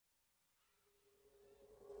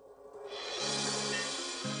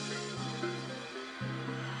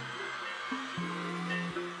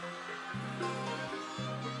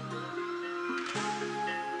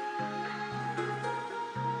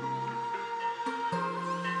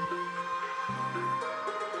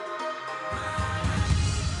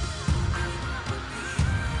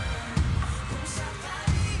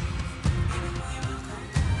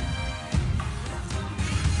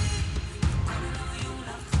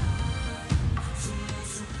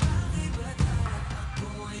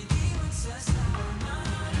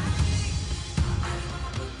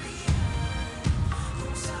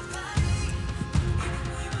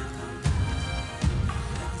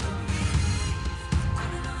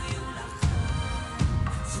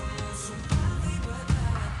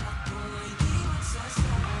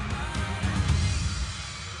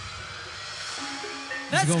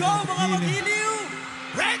Let's go mga magiliw!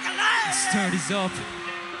 Break a leg! Let's start this up.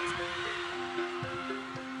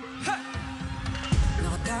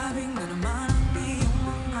 Nakatabing na naman ang iyong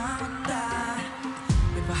mga mata.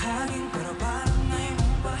 May bahaging pero parang ngayon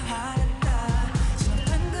mong bahalata.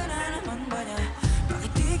 Sinaktan ka na naman ba niya?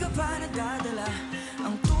 Bakit di ka pa nagdadala?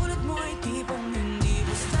 Ang tulad mo ay tipong hindi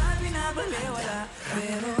basta binabalewala.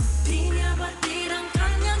 Pero di niya batid ang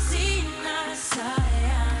kanyang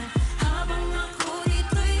sinasayan. Habang ako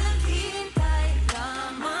dito'y naghihintay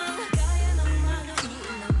lamang. Gaya ng mga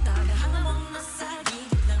iilang tagahangamang nasa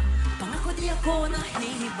gilid lang. Pangako di ako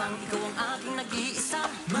nahihibang, ikaw ang aking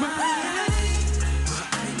nag-iisang mahal.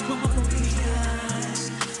 Maaari mo mapagbigyan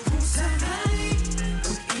kung sakali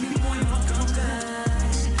pag-ibig mo'y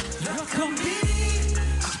magkamay. Nakambili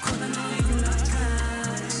ako na lang iyong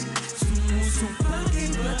lakan. Sumusumpang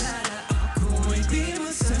ibatala ako ay di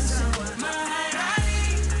magsasawa.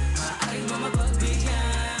 Maaari mo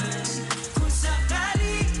mapagbigyan kung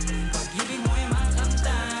sakali pag-ibig mo'y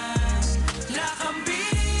makamtan.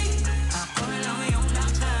 Nakambili ako na lang iyong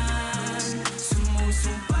lakan.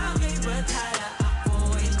 Sumusumpang ibatala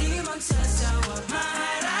ako ay di magsasawa.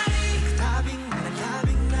 Tabing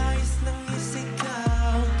nalabing nais ng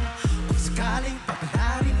isigaw. Kung sakaling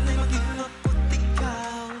papalarin ay maging ako't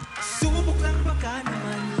ikaw. Subok lang baka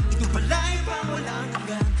naman, ito pala'y pawalang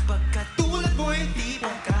hanggan. Pagkatulad mo'y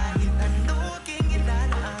tipong kahit ano aking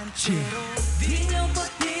ilalaan. Pero Di niya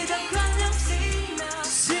batid ang kanyang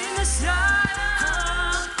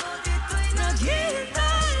sinasayang. Ako dito'y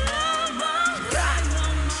naghihintay lamang.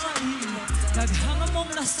 Naghanga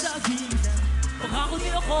mong nasa gilid. Pangako di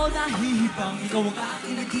ako nahihibang, ikaw ang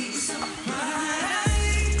aking Nag-iisang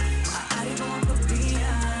maaari mo ang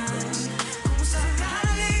pagbigyan kung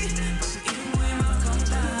sakali pag-ibig mo'y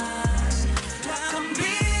makamtan.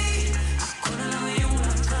 Nakambili ako na lang iyong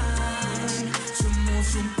lakan.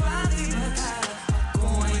 Sumusumpang ibatala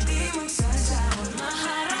ako ay di magsasawa.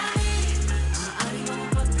 Maaari mo ang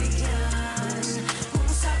pagbigyan kung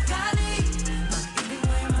sakali pag-ibig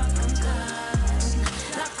mo'y makamtan.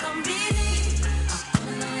 Nakambili ako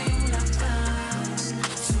na lang iyong lakan.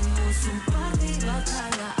 Sumusumpang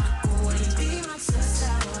ibatala ako ay di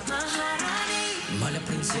magsasawa. Mala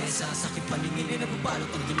prinsesa, sakit paningin na nababalot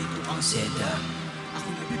ang ginito ang seda.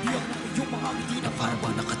 Ako nabibiyak ng iyong mga ngiti na parang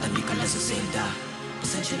bang nakatali ka lang sa selda.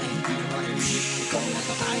 Pasensya na hindi na marinig. Ikaw ay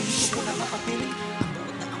nakakain, hindi ko na makapiling. Ang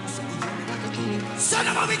bawat na ako sa iyo nakakakinig.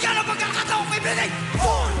 sana mabigyan ang pagkakataong kaibigan!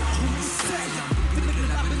 Born! Sayang,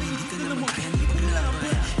 pinaglalaban na hindi ka naman kaya hindi ko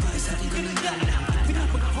nalaban. Para sa akin ka naglalang.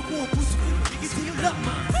 Pinapagako ko ang puso ko, magiging sa'yo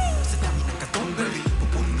lamang. Sa dami ng katonggali,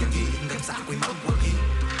 pupunyagi hanggang sa ako'y magwagi.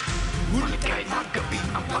 Ngunit kahit maggabi,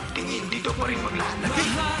 ang pagtingin dito pa rin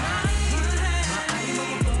maglalagi. Maaari mo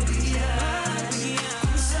ang pagbigyan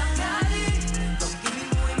kung sakali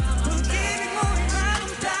pag-ibig mo'y makamtan.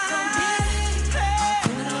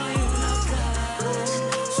 Ako na lang iyong lakan.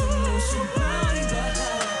 Sumusumpang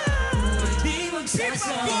ibatala ako ay di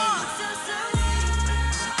magsasawa.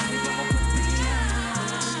 Maaari mo ang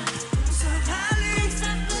pagbigyan kung sakali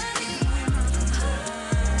pag-ibig mo'y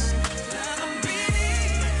makamtan. Nakambili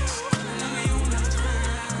ako na lang iyong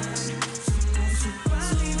lakan.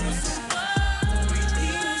 Sumusumpang ibatala ako ay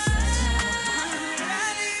di magsasawa.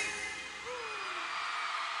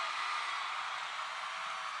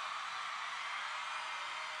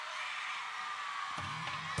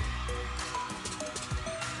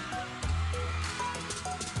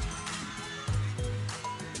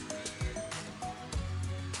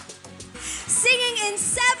 Singing in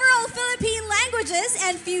several Philippine languages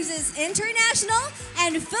and fuses international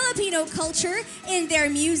and Filipino culture in their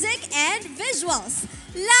music and visuals.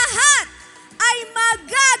 Lahat ay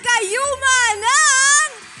magagayuma ng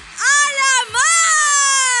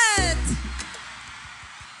Alamat!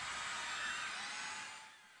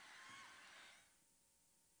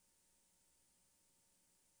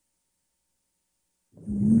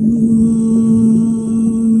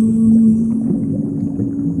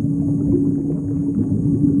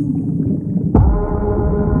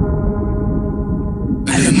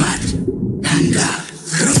 Alamat, handa,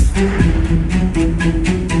 group.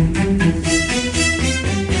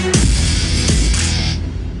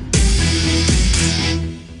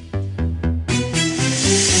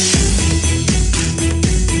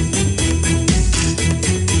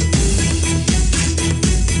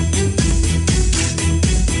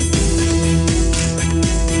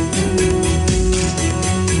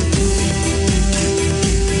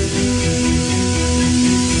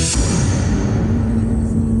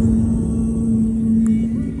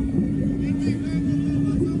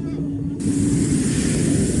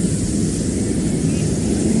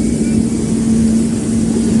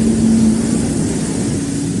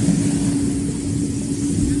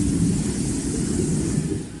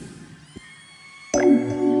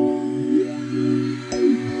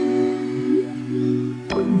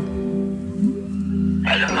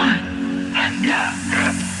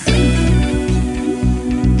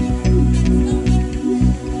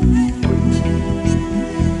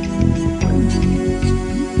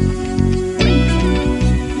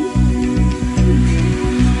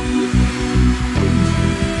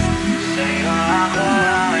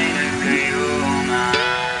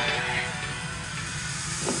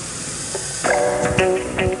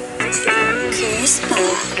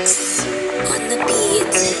 Box on the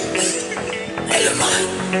beat. Alamat,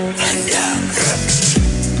 Hataw.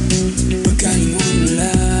 Pagkain mo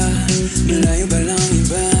mula, malayo ba lang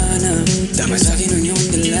iba na tama sa'kin ang iyong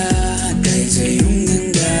dala at kahit sa iyong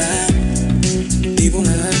ganda di mo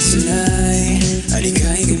lahat sila'y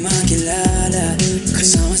alikay kang makilala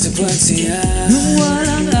kasama sa pagsaya Nung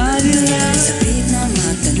walang alilan Sa pilit na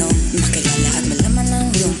matanong, makilala at malaman ang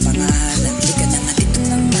iyong pangalan. Di ka na nga dito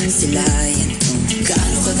nang masilayan ko.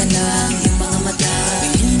 Gaano kaganda ang iyong mga mata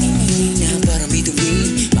ang hinihingi na parang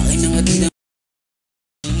bituin makinangati na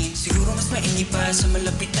siguro mas maigi pa sa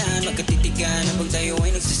malapitan magkatitigan habang tayo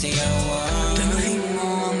ay nagsasayawan. Tanahin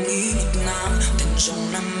mo ang init ng tensyong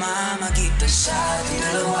na mamagitan sa ating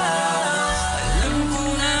dalawa. Alam ko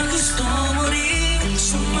na gusto mo rin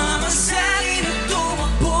sumama sa'kin at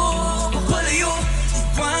tumakbo papalayo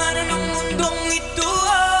iwanan ang mundong ito.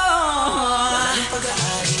 Walang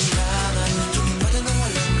pag-aalinlangan lumipad hanggang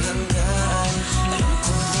walang hanggan. Alam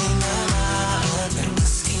ko di naman pero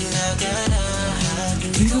mas kinaganahan.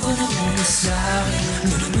 Hindi ka ba namuna sa'kin?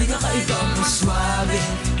 Ganun may kakaibang maswabe.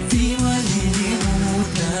 Di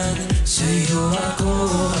malilimutan. Sa'yo ako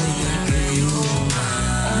ay nagayuma.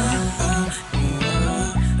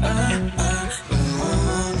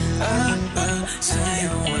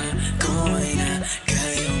 Sa'yo ako ay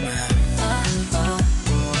nagayuma.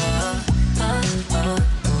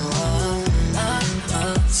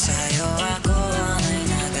 Sa'yo ako ay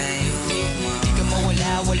nagayuma. Di ka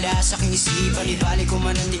mawala-wala sa aking isipan. Ibalik ko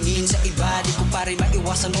man ang tingin sa iba. Di ko pa rin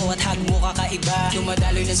maiwasan mo at hag mo kakaiba.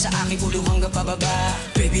 Dumadaloy lang sa aking ulo hanggang pababa.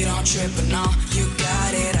 Baby, don't trip now. You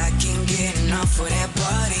got it, I can't get enough of that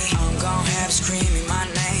body. I'm gon' have screaming my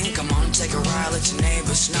name. Come on, take a ride, let your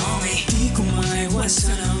neighbors know me. Di ko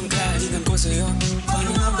maiwasan ang kaligan ko sa'yo.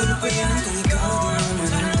 Paano nga ba ba yan kung ikaw di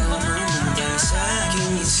naman ang tamang dahil sa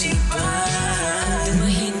aking isipan?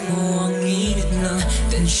 Tumahin mo ang init ng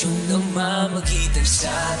tensyong namamagitan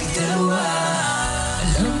sa ating dalawa.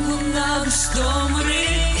 Alam ko na gusto mo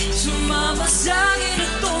rin sumama sa'kin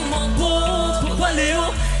at tumakbo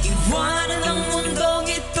papalayo iwanan ang mundong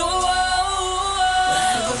ito.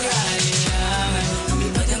 Walang pag-aalinlangan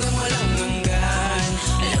lumipad hanggang walang hanggan.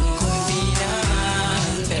 Alam ko di naman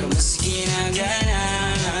pero mas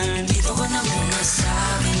kinaganahan. Dito ka na muna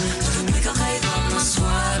sa'kin. Tuloy may kakaibang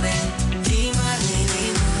maswabe. Di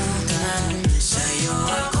malilimutan. Sa'yo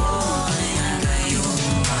ako ay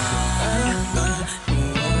nagayuma.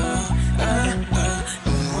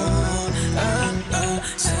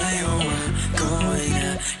 Sa'yo ako ay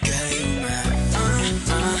nagayuma.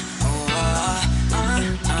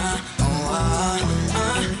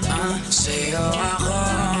 Sa'yo ako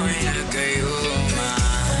ay nagayuma.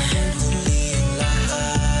 Huli ang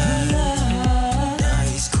lahat.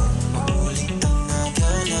 Nais kong maulit ang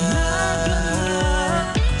naganap.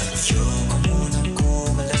 Ayoko munang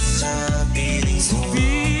kumalas sa piling mo.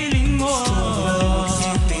 Feeling mo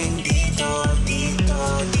Isipin dito.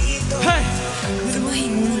 Hey!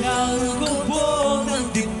 Tumahin mo lang ang gubog ng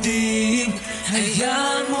dibdib.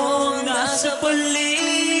 Hayaan mo ang nasa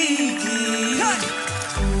paligid.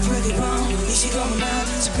 Pwede bang isigaw mo na?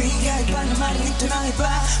 Sabihin kahit pa na marinig ito ng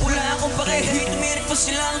iba. Wala akong pakihit, umirit pa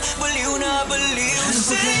silang baliw na baliw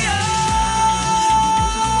sa'yo.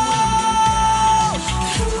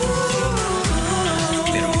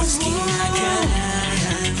 Pero mas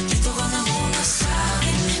kinaganahan. Dito ka na muna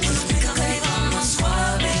sa'kin. Tuloy may kakaibang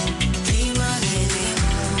maswabe. Di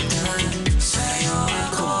malilimutan. Sa'yo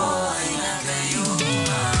ako ay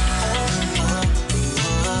nagayuma.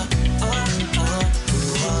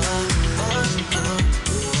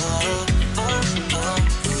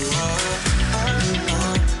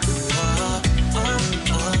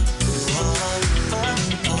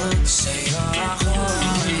 Sa'yo ako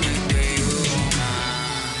ay nagayuma.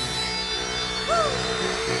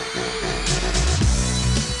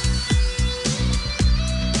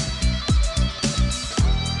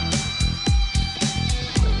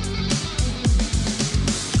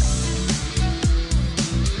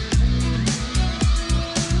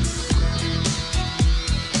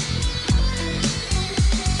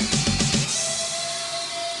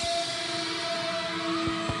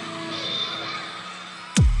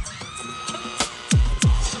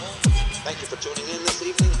 Thank you for tuning in this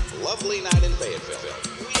evening. Lovely night in Fayetteville.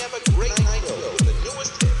 We have a great night with the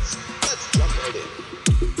newest hits. Let's jump right in.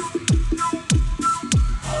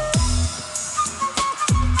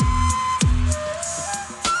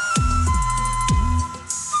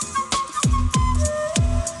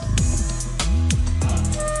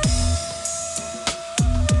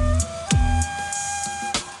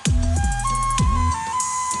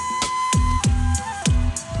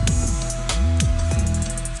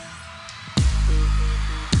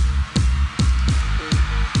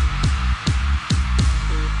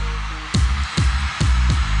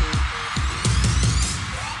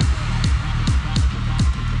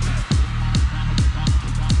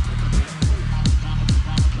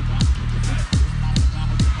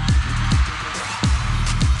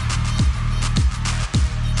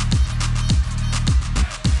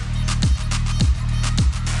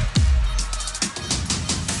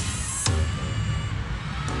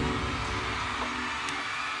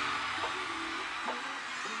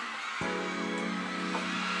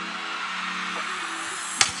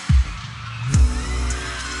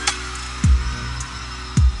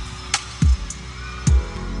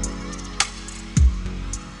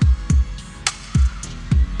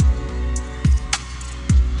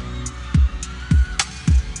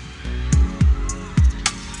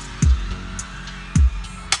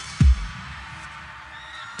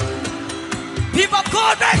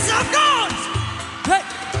 Ppopcon, make some noise! Hey!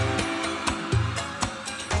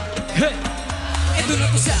 Hey! Ito na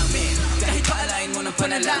to sa amin. Kahit paalain mo ng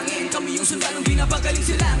panalangin, kami yung sundalong binabagaling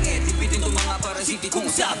sa langit. Ipitin to mga parasitikong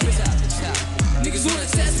sabi. Niggas wanna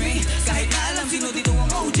test me. Kahit na alam sino dito ang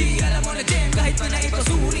OG. Alam mo na Jem, kahit pa na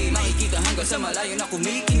ipasuri. Makikita hanggang sa malayo na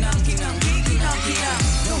kumikinang-kinang.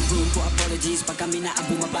 No room for apologies pag kami na ang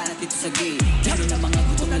bumabanat dito sa gate. Lalo na mga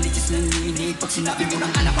gutom na lichis na nininig pag sinabi mo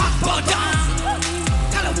ng alamat. Bodang!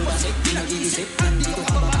 Kala mo ba sa'yo pinag-iisip? Nandito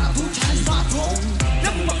ka ba para to challenge my throne?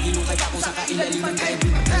 Nang mag-inong kay ako sa kailaliman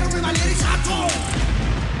kaibigan. Pero may malirik sa ato.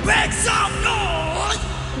 Make some noise!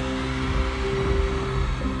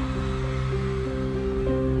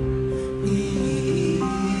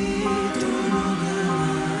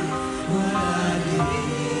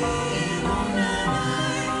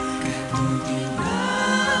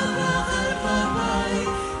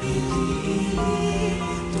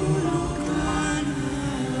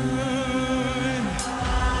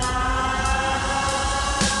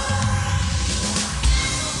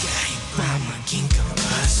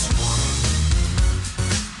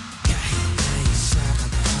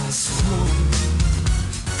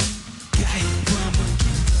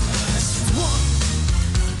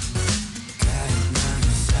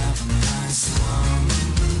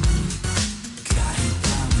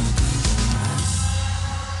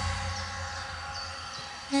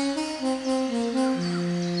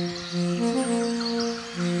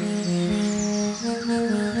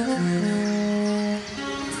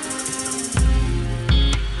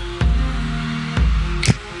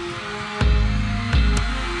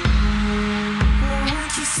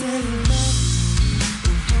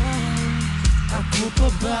 Ako pa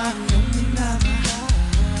ba ang minamahal?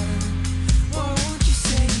 Won't you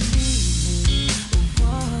say me?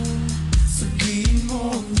 Sabihin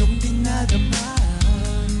mo yung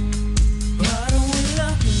dinadaman. Parang wala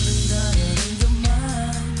ka nang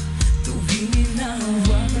nararamdaman. Tuwing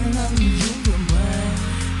inahawakan ng iyong kamay.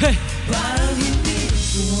 Hey! Parang hindi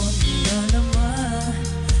ko ang pinalaman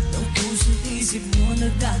ng puso't isip mo na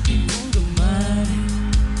dati mong gamay.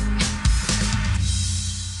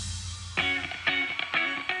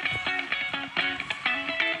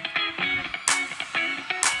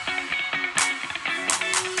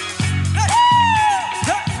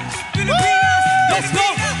 Let's go!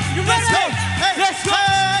 Let's go! Let's go!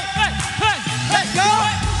 Hey! Hey! Let's go!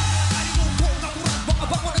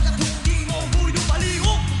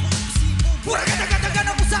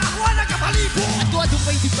 Ado-ado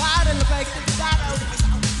pa'y di para labay ka ng daraw.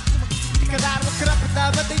 Di ka raro karap at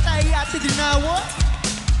dapat ay tayo at dinawa.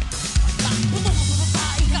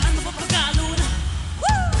 Babae ka, ano ba pagkalo na?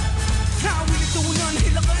 Nawili ito na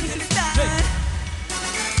nila ka nilitan.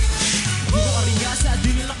 Dito ka rin nga sa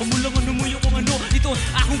di nila kamulang ano mo yung kung ano. Ito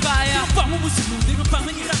akong kaya. Ang pang mo di ka pang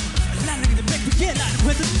manira. Wala na rin na magbigyan.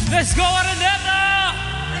 Let's go, Araneta!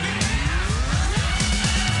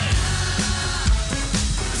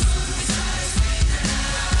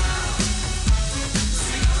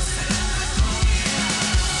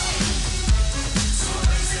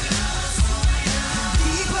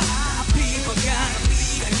 Di ba api pagkakami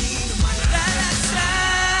kanino man lalasa?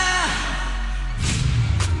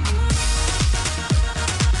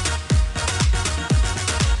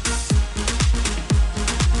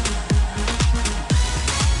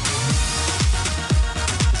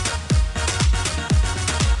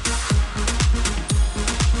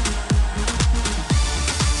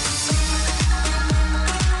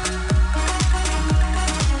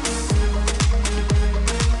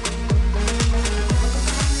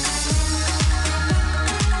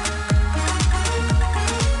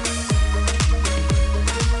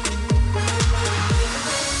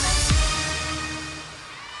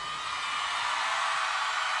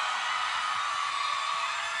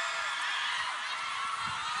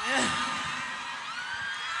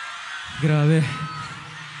 Grabe.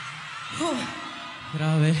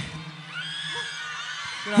 Grabe.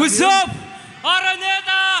 What's up,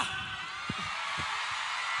 Araneta?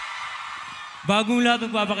 Bagong lahat,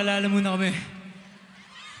 magpapakilala muna kami.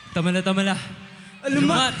 Tamala.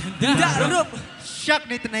 Alamat! Darop! Shock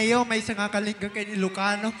nito na iyo, may isang kalinga kay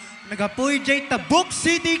Ilocano. Nagapuy J. Tabuk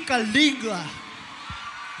City, Kalinga.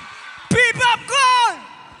 Ppopcon!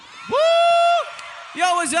 Woo! Yo,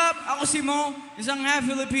 what's up? Ako si Mo, isang half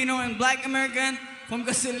Filipino and Black American from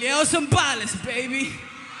Castillejo, Zambales, baby.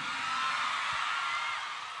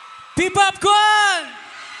 Ppopcon!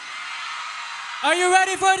 Are you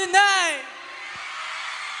ready for the night?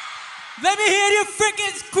 Let me hear you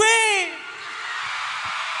freaking scream!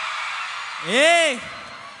 Hey!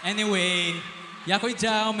 Anyway, yako'y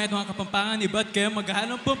dyan, may mga kapampangan, iba't kayo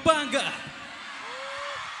maghahanap Pampanga.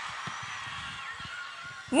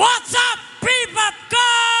 What's up,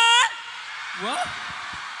 Ppopcon? What?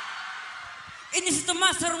 Ini si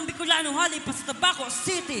Tomas sarong Bicolano halipas sa Tabaco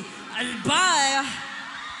City, Albay.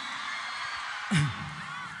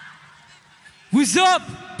 What's up,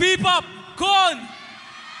 Ppopcon?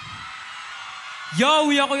 Yo,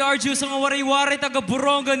 ako yung Arjus ang waray-waray taga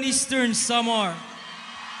Borongan Eastern Samar.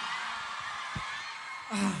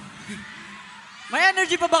 May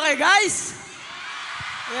energy pa ba kayo, guys?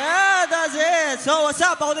 Yeah, that's it. So, what's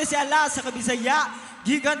up? Ako din si Alas sa Kabisaya,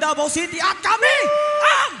 Gigan Davao City, at kami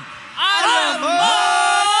ang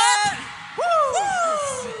Alamat!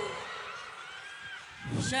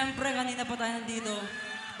 Siyempre, kanina pa tayo nandito.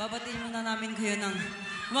 Babatiin muna namin kayo ng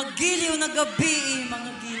magiliw na gabi,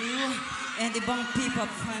 mga giliw. And ibang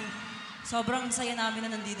Ppop fan. Sobrang saya namin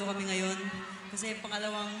na nandito kami ngayon. Kasi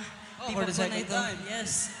pangalawang for the Ppop na second ito. time.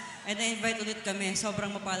 Yes. And na-invite ulit kami.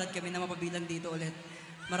 Sobrang mapalad kami na mapabilang dito ulit.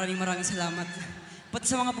 Maraming salamat. Pati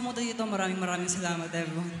sa mga pumunta dito, maraming salamat,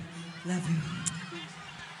 everyone. Love you.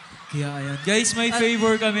 Kaya ayan. Guys, may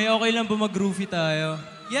favor kami. Okay lang ba mag-groovy tayo?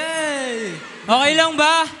 Yay! Okay lang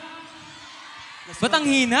ba? Ba't ang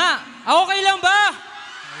hina? Okay lang ba?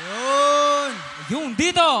 Ayun! Yung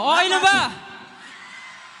dito, okay lang ba?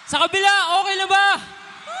 Sa kabila, okay lang ba?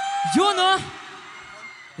 Yun, oh.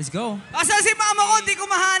 Let's go. Asa si mama ko? Di ko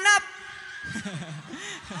mahanap!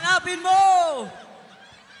 Hanapin mo!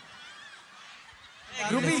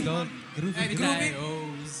 Let's go. Groovy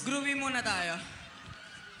tayo. Groovy muna tayo.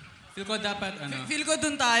 Feel ko dapat Feel ko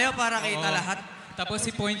dun tayo para kita lahat. Tapos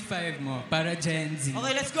si 0.5 mo, para Gen Z.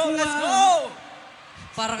 Okay, let's go! Let's go!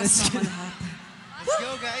 Para kasama lahat. Let's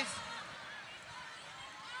go, guys.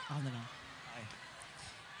 Ako na lang.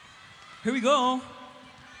 Here we go.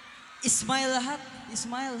 Smile lahat.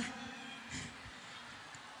 Smile.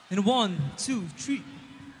 And 1, 2, 3.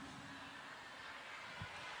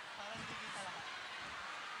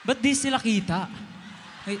 Ba't di sila kita?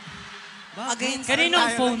 Ay, Against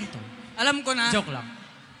kaninong phone to? Alam ko na. Joke lang.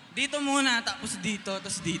 Dito muna, tapos dito,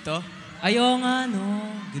 tapos dito. Ayaw nga, no.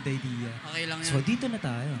 Good idea. Okay lang yan. So, dito na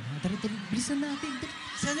tayo. Tara, bilisan natin.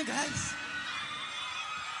 Saan nyo, guys?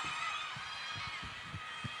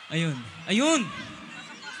 Ayun. Ayun!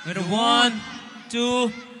 Meron 1,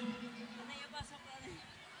 2.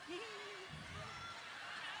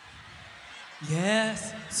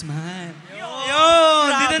 Yes! Smile. Ayun!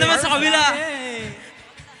 Dito naman sa kabila.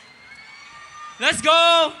 Let's go!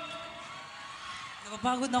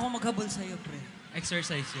 Napapagod na ako maghabol sa'yo, pre.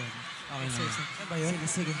 Exercise yun. Okay lang.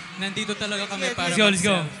 Sige. Nandito talaga kami para Let's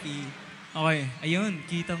go. mag-selfie. Okay. Ayun.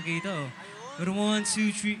 Kitang-kita, oh. Meron 1,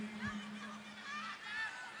 2, 3.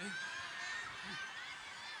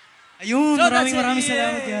 Ayun! So, that's it. Maraming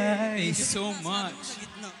salamat, Thank guys. you so much.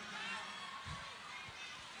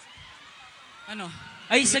 Ano?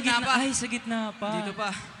 Ay, sa Gitna gitna. pa. Ay, sa gitna pa. Dito pa.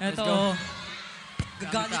 Let's Eto, go. oh.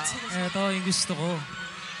 Gagalit sila. Eto, yung gusto ko.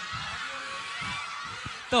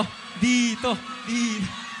 To, dito, dito.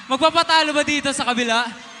 Magpapatalo ba dito sa kabila?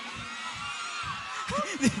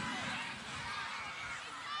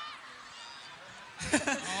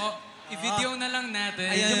 I-video na lang natin.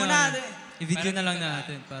 Ayan, mo yun. natin. I-video na lang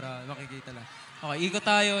natin para makikita lang. Okay, ikot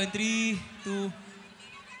tayo in 3, 2,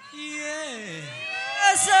 yeah!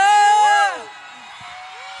 Yes, sir!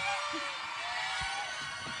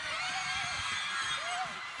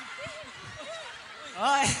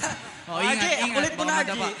 Okay. Oh, ingat, ingat. Kulit mo Baka na,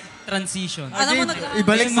 madapa. Agi. Transition. Alam mo,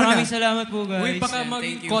 Ibalik mo na. Maraming salamat po, guys. Uy, baka Thank you.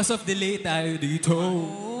 mag-cause of delay tayo dito.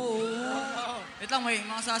 Wait lang, may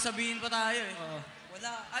mga sasabihin pa tayo eh.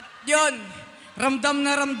 Wala. At yun, ramdam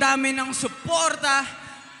na ramdamin ang suporta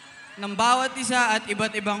ng bawat isa at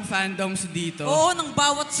iba't ibang fandoms dito. Oo, ng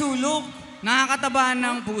bawat sulok. Nakakatabahan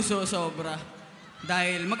ng puso sobra.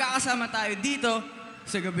 Dahil magkakasama tayo dito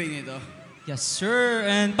sa gabing ito. Yes, sir.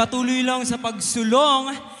 And patuloy lang sa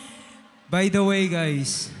pagsulong. By the way,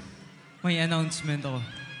 guys, may announcement ako.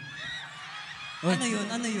 Ano yun?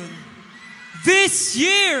 Ano yun? This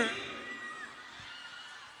year,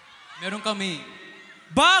 Meron kami.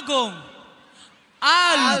 bagong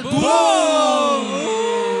album!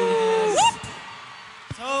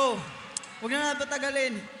 So, huwag na natin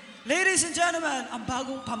patagalin. Ladies and gentlemen, ang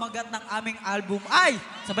bagong pamagat ng aming album ay,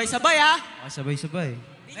 sabay-sabay ha? Sabay-sabay.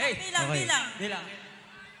 Hey, Bilang. bilang.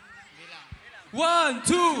 1,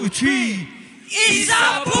 2, 3.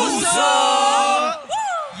 Isa puso!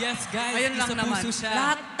 Yes, guys. Ayun lang isa naman. puso siya.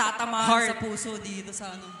 Lahat tatamaan Heart. sa puso dito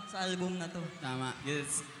sa album na to. Tama.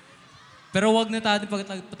 Yes. Pero wag na tayo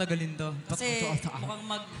patagalin to. Kasi mukhang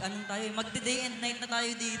magde-day and night na tayo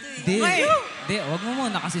dito eh. Hindi, wag mo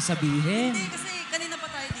muna kasi sabihin. Hindi, kasi kanina pa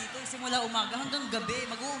tayo dito. Simula umaga hanggang gabi.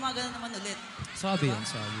 Mag-uumaga na naman ulit. Sabi yun,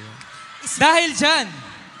 sabi yun. Dahil dyan,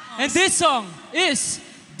 And this song is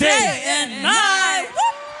Day and Night.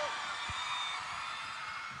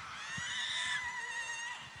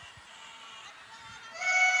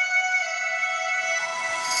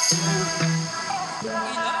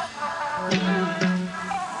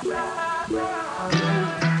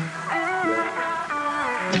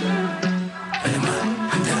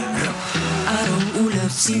 Araw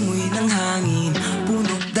ulap, simoy ng hangin,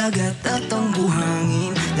 puno't dagat at ang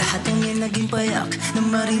buhangin. Lahat ng yan naging payak na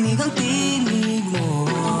marinig ang tinig mo.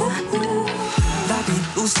 Lapit,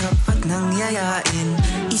 usap at nangyayain,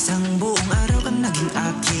 isang buong araw kang naging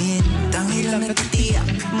akin. Tangi lang nagtitiyak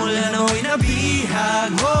mula nooy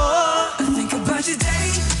nabihag mo. I think about you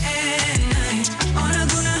day and night, on a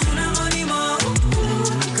gunahunang oni mo.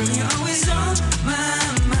 Girl, you're always on my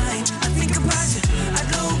mind. I think about you,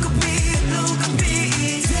 adlaw gabi,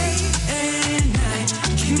 day and night.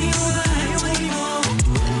 Give me all the highway mo.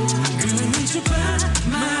 Girl, I need you by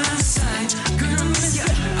my side. Girl, I miss you,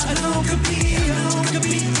 adlaw gabi.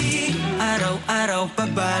 Araw-araw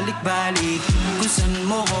pabalik-balik, kung saan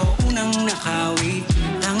mo ko unang nakawit.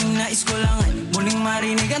 Tanging nais ko lang ay muling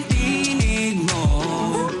marinig ang tinig mo.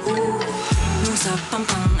 Nung sa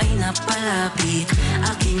pampang ay napalapit,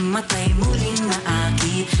 aking matay muling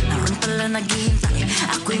naakit. Naroon pala naghihintay,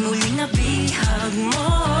 ako'y muling nabihag mo.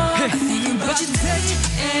 I think about you day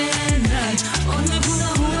and night, on the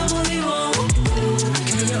huna-huna mo.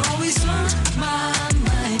 Girl, you're always on my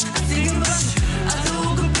mind. I think about you,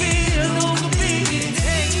 adlaw gabi,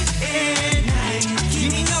 day and night.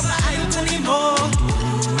 Kimi nga ba ayaw kanin mo?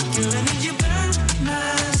 Girl, I need you by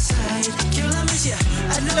my side. Girl, I miss you,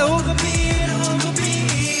 adlaw gabi.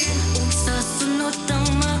 Sa sunod ang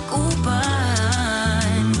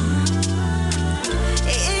mag-uban,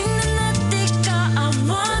 iignatik ka, I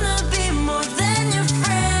wanna be more than your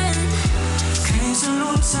friend. Kaya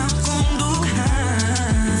sunod sa kong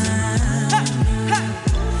dughan,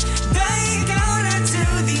 dahil ikaw na to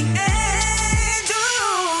the end.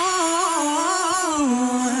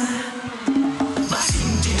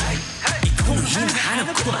 Masindihay, ikaw ang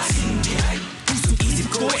hinahanap ko. Masindihay, puso't isip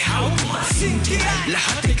ko ay hawak mo. Masindihay,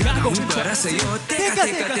 lahat ay gagawin para sa'yo. Teka,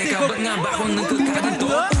 ba't nga ba ako nagkakaganto?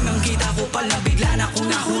 Unang kita ko pala, bigla na akong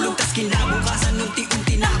nahulog. Tas kinabukasan,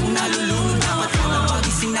 unti-unti na akong nalulunod. Dapat ka na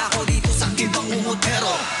magising na ako dito sa kibang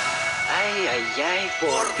umutero. Ay,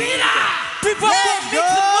 Porpila! Ppopcon Go!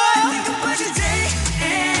 Think about your day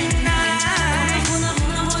and night.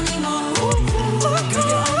 Huna-huna mo. Girl,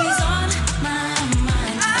 you're always on my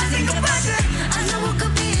mind. I think about you, adlaw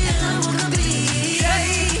gabi.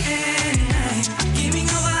 Day and night. Giving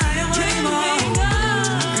up, I don't want more.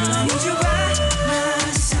 Girl, I need you by my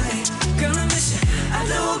side. Girl, I miss you,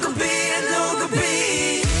 adlaw gabi. Adlaw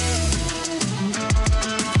gabi,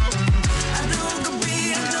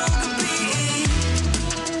 adlaw gabi.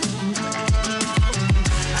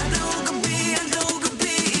 Adlaw gabi, adlaw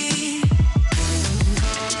gabi.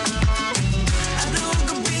 Adlaw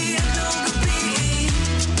gabi, adlaw gabi.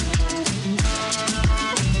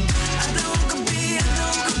 Adlaw gabi,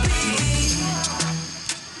 adlaw gabi.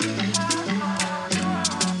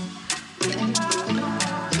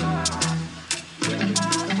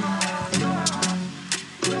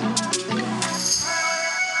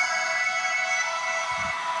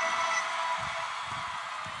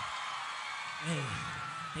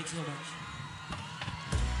 Thanks so much.